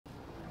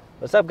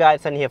What's up guys,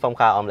 Sunny here from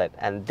Car Omelette,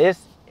 and this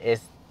is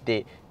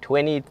the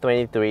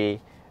 2023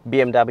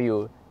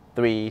 BMW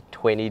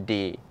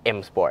 320d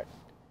M Sport.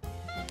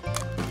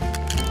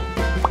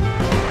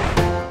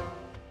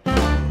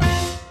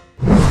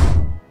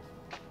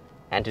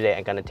 And today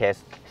I'm gonna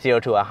test 0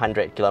 to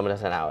 100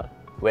 kilometers an hour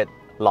with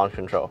launch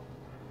control.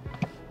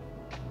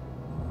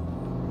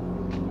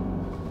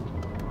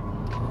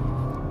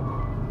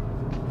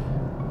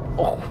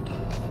 Oh.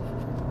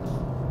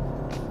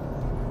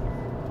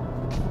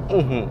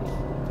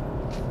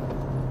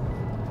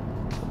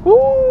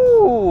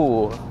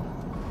 Woo!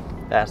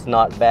 That's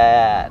not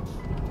bad.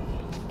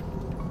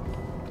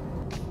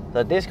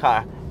 So this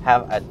car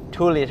have a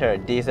 2-liter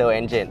diesel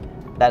engine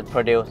that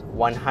produce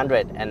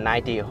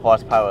 190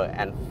 horsepower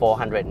and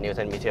 400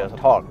 Newton meters of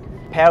torque,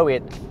 paired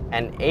with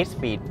an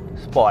 8-speed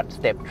sport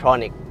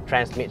steptronic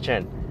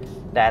transmission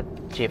that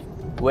shifts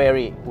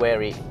very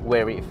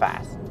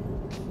fast.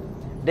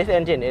 This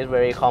engine is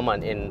very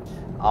common in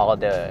all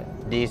the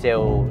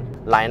diesel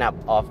lineup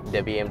of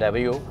the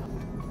BMW.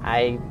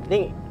 I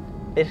think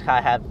this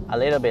car has a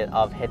little bit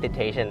of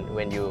hesitation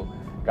when you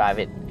drive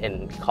it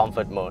in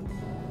comfort mode.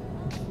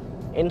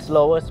 In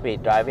slower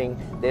speed driving,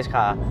 this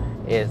car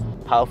is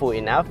powerful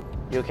enough.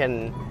 You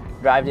can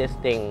drive this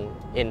thing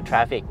in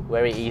traffic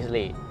very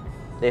easily.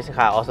 This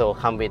car also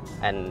comes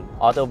with an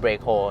auto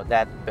brake hold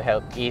that will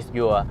help ease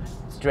your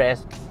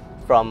stress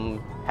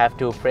from have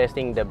to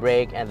pressing the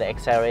brake and the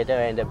accelerator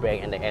and the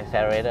brake and the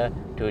accelerator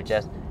to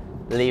just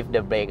leave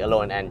the brake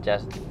alone and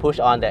just push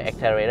on the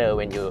accelerator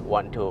when you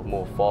want to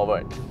move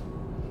forward.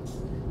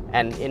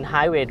 And in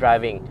highway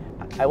driving,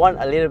 I want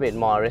a little bit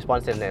more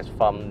responsiveness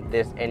from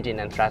this engine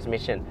and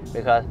transmission,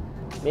 because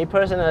me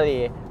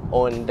personally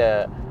own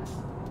the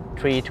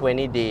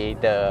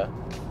 320d, the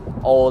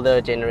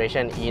older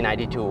generation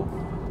E92,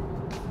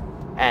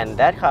 and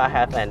that car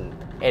has an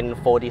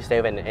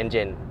N47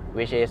 engine,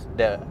 which is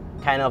the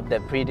kind of the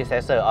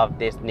predecessor of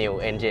this new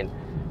engine.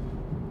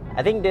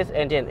 I think this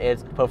engine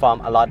is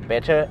perform a lot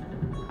better,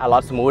 a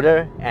lot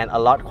smoother, and a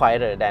lot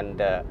quieter than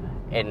the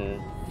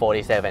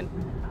N47.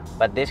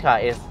 But this car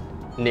is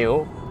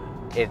new.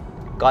 It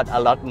got a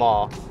lot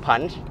more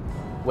punch.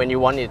 When you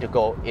want it to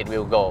go, it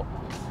will go.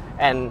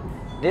 And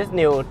this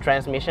new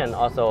transmission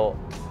also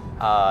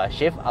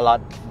shift a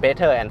lot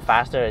better and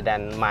faster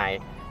than my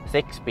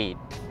 6-speed.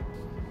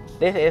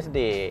 This is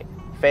the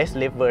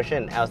facelift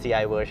version,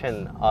 LCI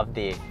version of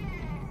the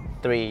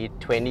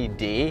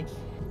 320d.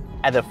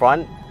 At the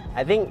front,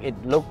 I think it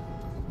looks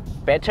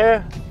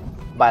better,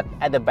 but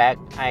at the back,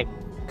 I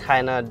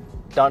kinda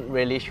don't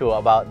really sure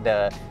about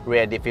the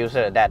rear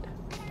diffuser. That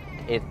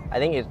I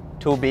think it's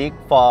too big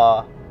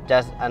for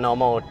just a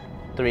normal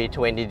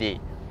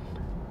 320d.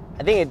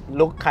 I think it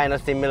looks kind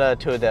of similar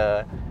to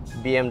the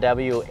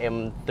BMW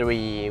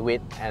M3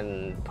 with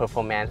an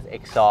performance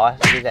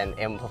exhaust, with an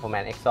M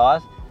performance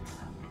exhaust,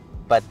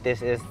 but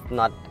this is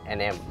not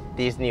an M.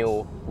 These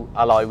new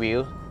alloy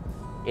wheels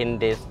in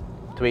this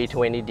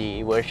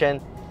 320d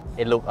version,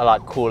 it looks a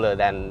lot cooler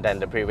than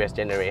the previous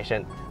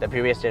generation. The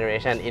previous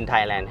generation in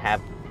Thailand have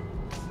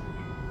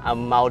a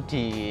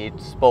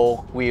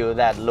multi-spoke wheel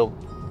that look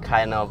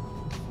kind of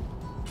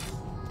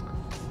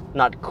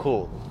not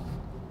cool.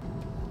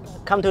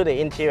 Come to the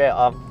interior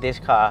of this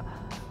car.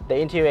 The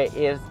interior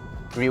is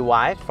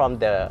revised from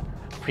the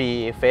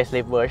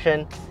pre-facelift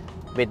version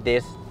with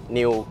this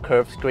new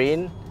curved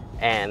screen,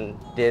 and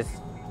this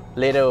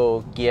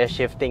little gear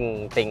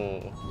shifting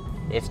thing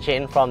is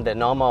changed from the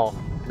normal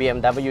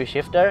BMW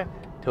shifter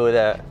to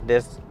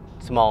this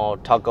small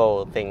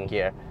toggle thing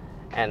here.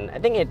 And I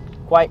think it's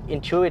quite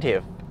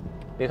intuitive,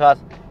 because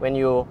when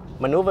you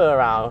maneuver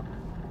around,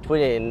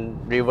 put it in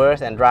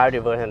reverse and drive,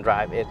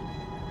 it's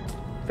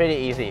pretty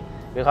easy.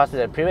 Because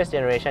the previous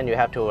generation you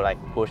have to like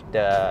push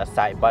the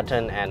side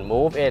button and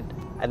move it.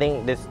 I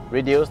think this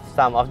reduced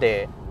some of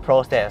the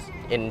process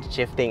in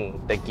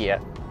shifting the gear.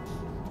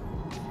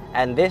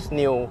 And this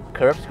new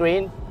curved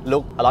screen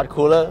look a lot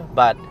cooler,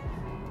 but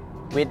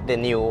with the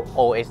new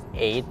OS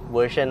 8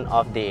 version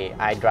of the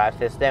iDrive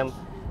system,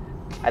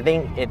 I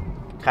think it's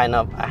kind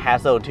of a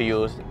hassle to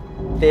use.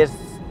 This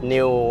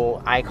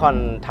new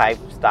icon type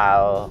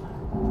style,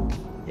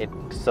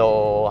 it's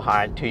so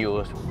hard to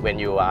use when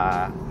you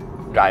are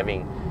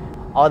driving.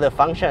 All the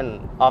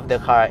function of the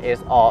car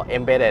is all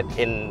embedded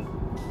in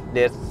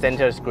this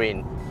center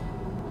screen,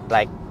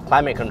 like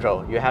climate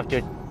control. You have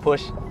to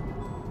push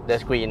the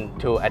screen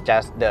to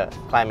adjust the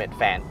climate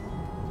fan.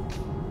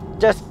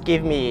 Just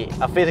give me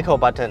a physical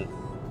button,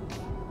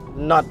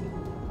 not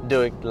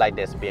do it like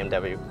this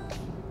BMW.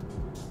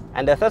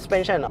 And the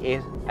suspension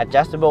is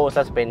adjustable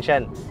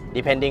suspension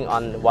depending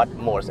on what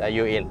modes are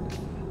you in.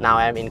 Now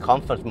I'm in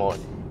comfort mode.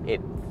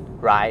 It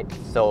rides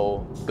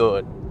so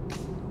good.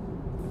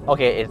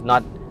 Okay, it's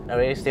not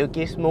very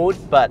silky smooth,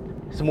 but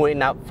smooth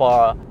enough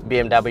for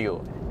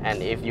BMW.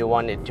 And if you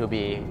want it to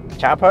be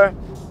sharper,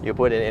 you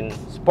put it in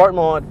sport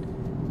mode.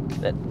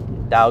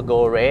 That'll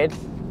go red.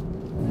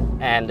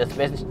 And the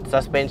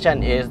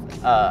suspension is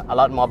a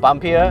lot more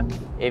bumpier.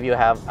 If you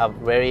have a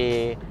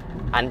very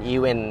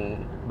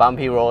uneven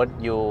bumpy road,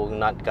 you're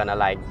not gonna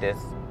like this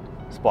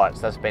sport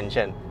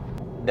suspension.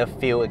 The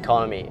fuel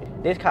economy.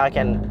 This car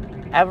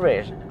can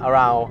average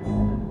around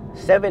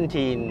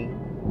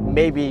 17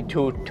 maybe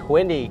to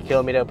 20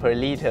 km per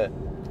liter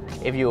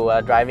if you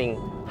are driving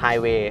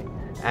highway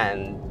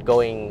and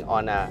going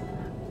on a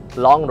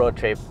long road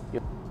trip.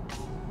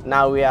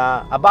 Now we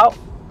are about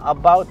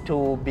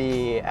to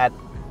be at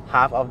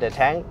half of the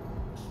tank,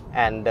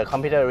 and the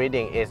computer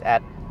reading is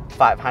at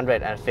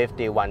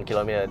 551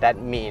 km.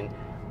 That means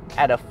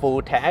at a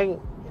full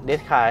tank,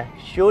 this car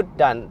should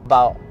done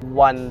about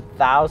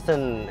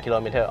 1000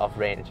 km of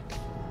range.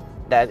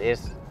 That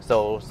is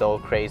so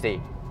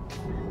crazy.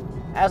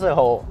 As a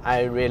whole,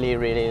 I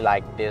really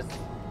like this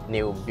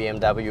new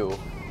BMW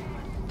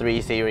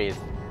 3 Series.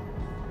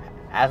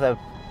 As a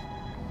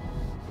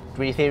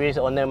 3 Series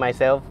owner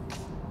myself,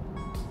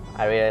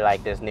 I really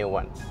like this new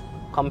one.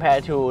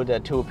 Compared to the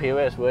two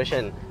previous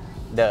versions,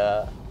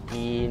 the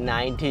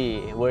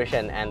E90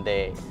 version and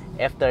the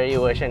F30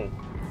 version,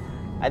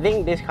 I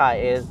think this car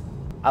is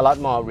a lot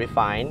more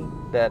refined.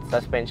 The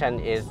suspension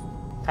is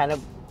kind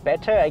of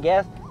better, I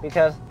guess,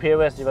 because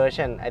previous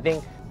version, I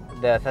think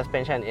the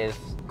suspension is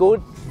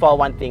good for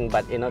one thing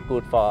but it's not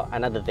good for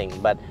another thing.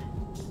 But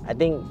I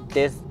think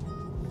this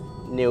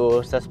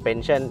new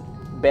suspension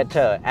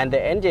better, and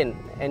the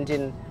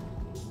engine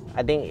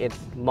I think it's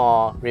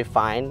more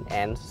refined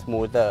and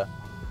smoother.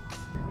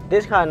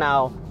 This car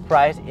now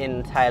priced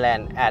in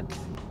Thailand at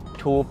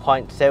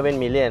 2.7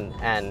 million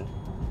and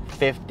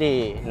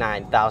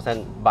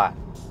 59,000 baht.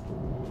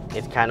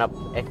 It's kind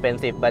of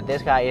expensive, but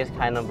this car is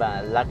kind of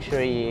a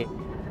luxury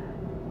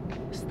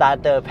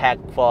starter pack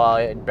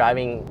for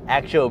driving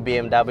actual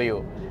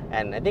BMW,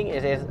 and I think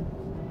it is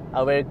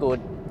a very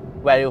good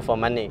value for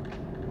money.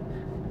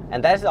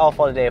 And that's all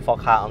for today for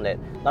Car Omelette.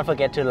 Don't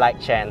forget to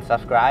like, share and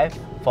subscribe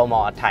for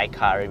more Thai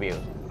car reviews.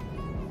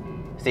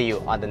 See you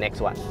on the next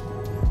one.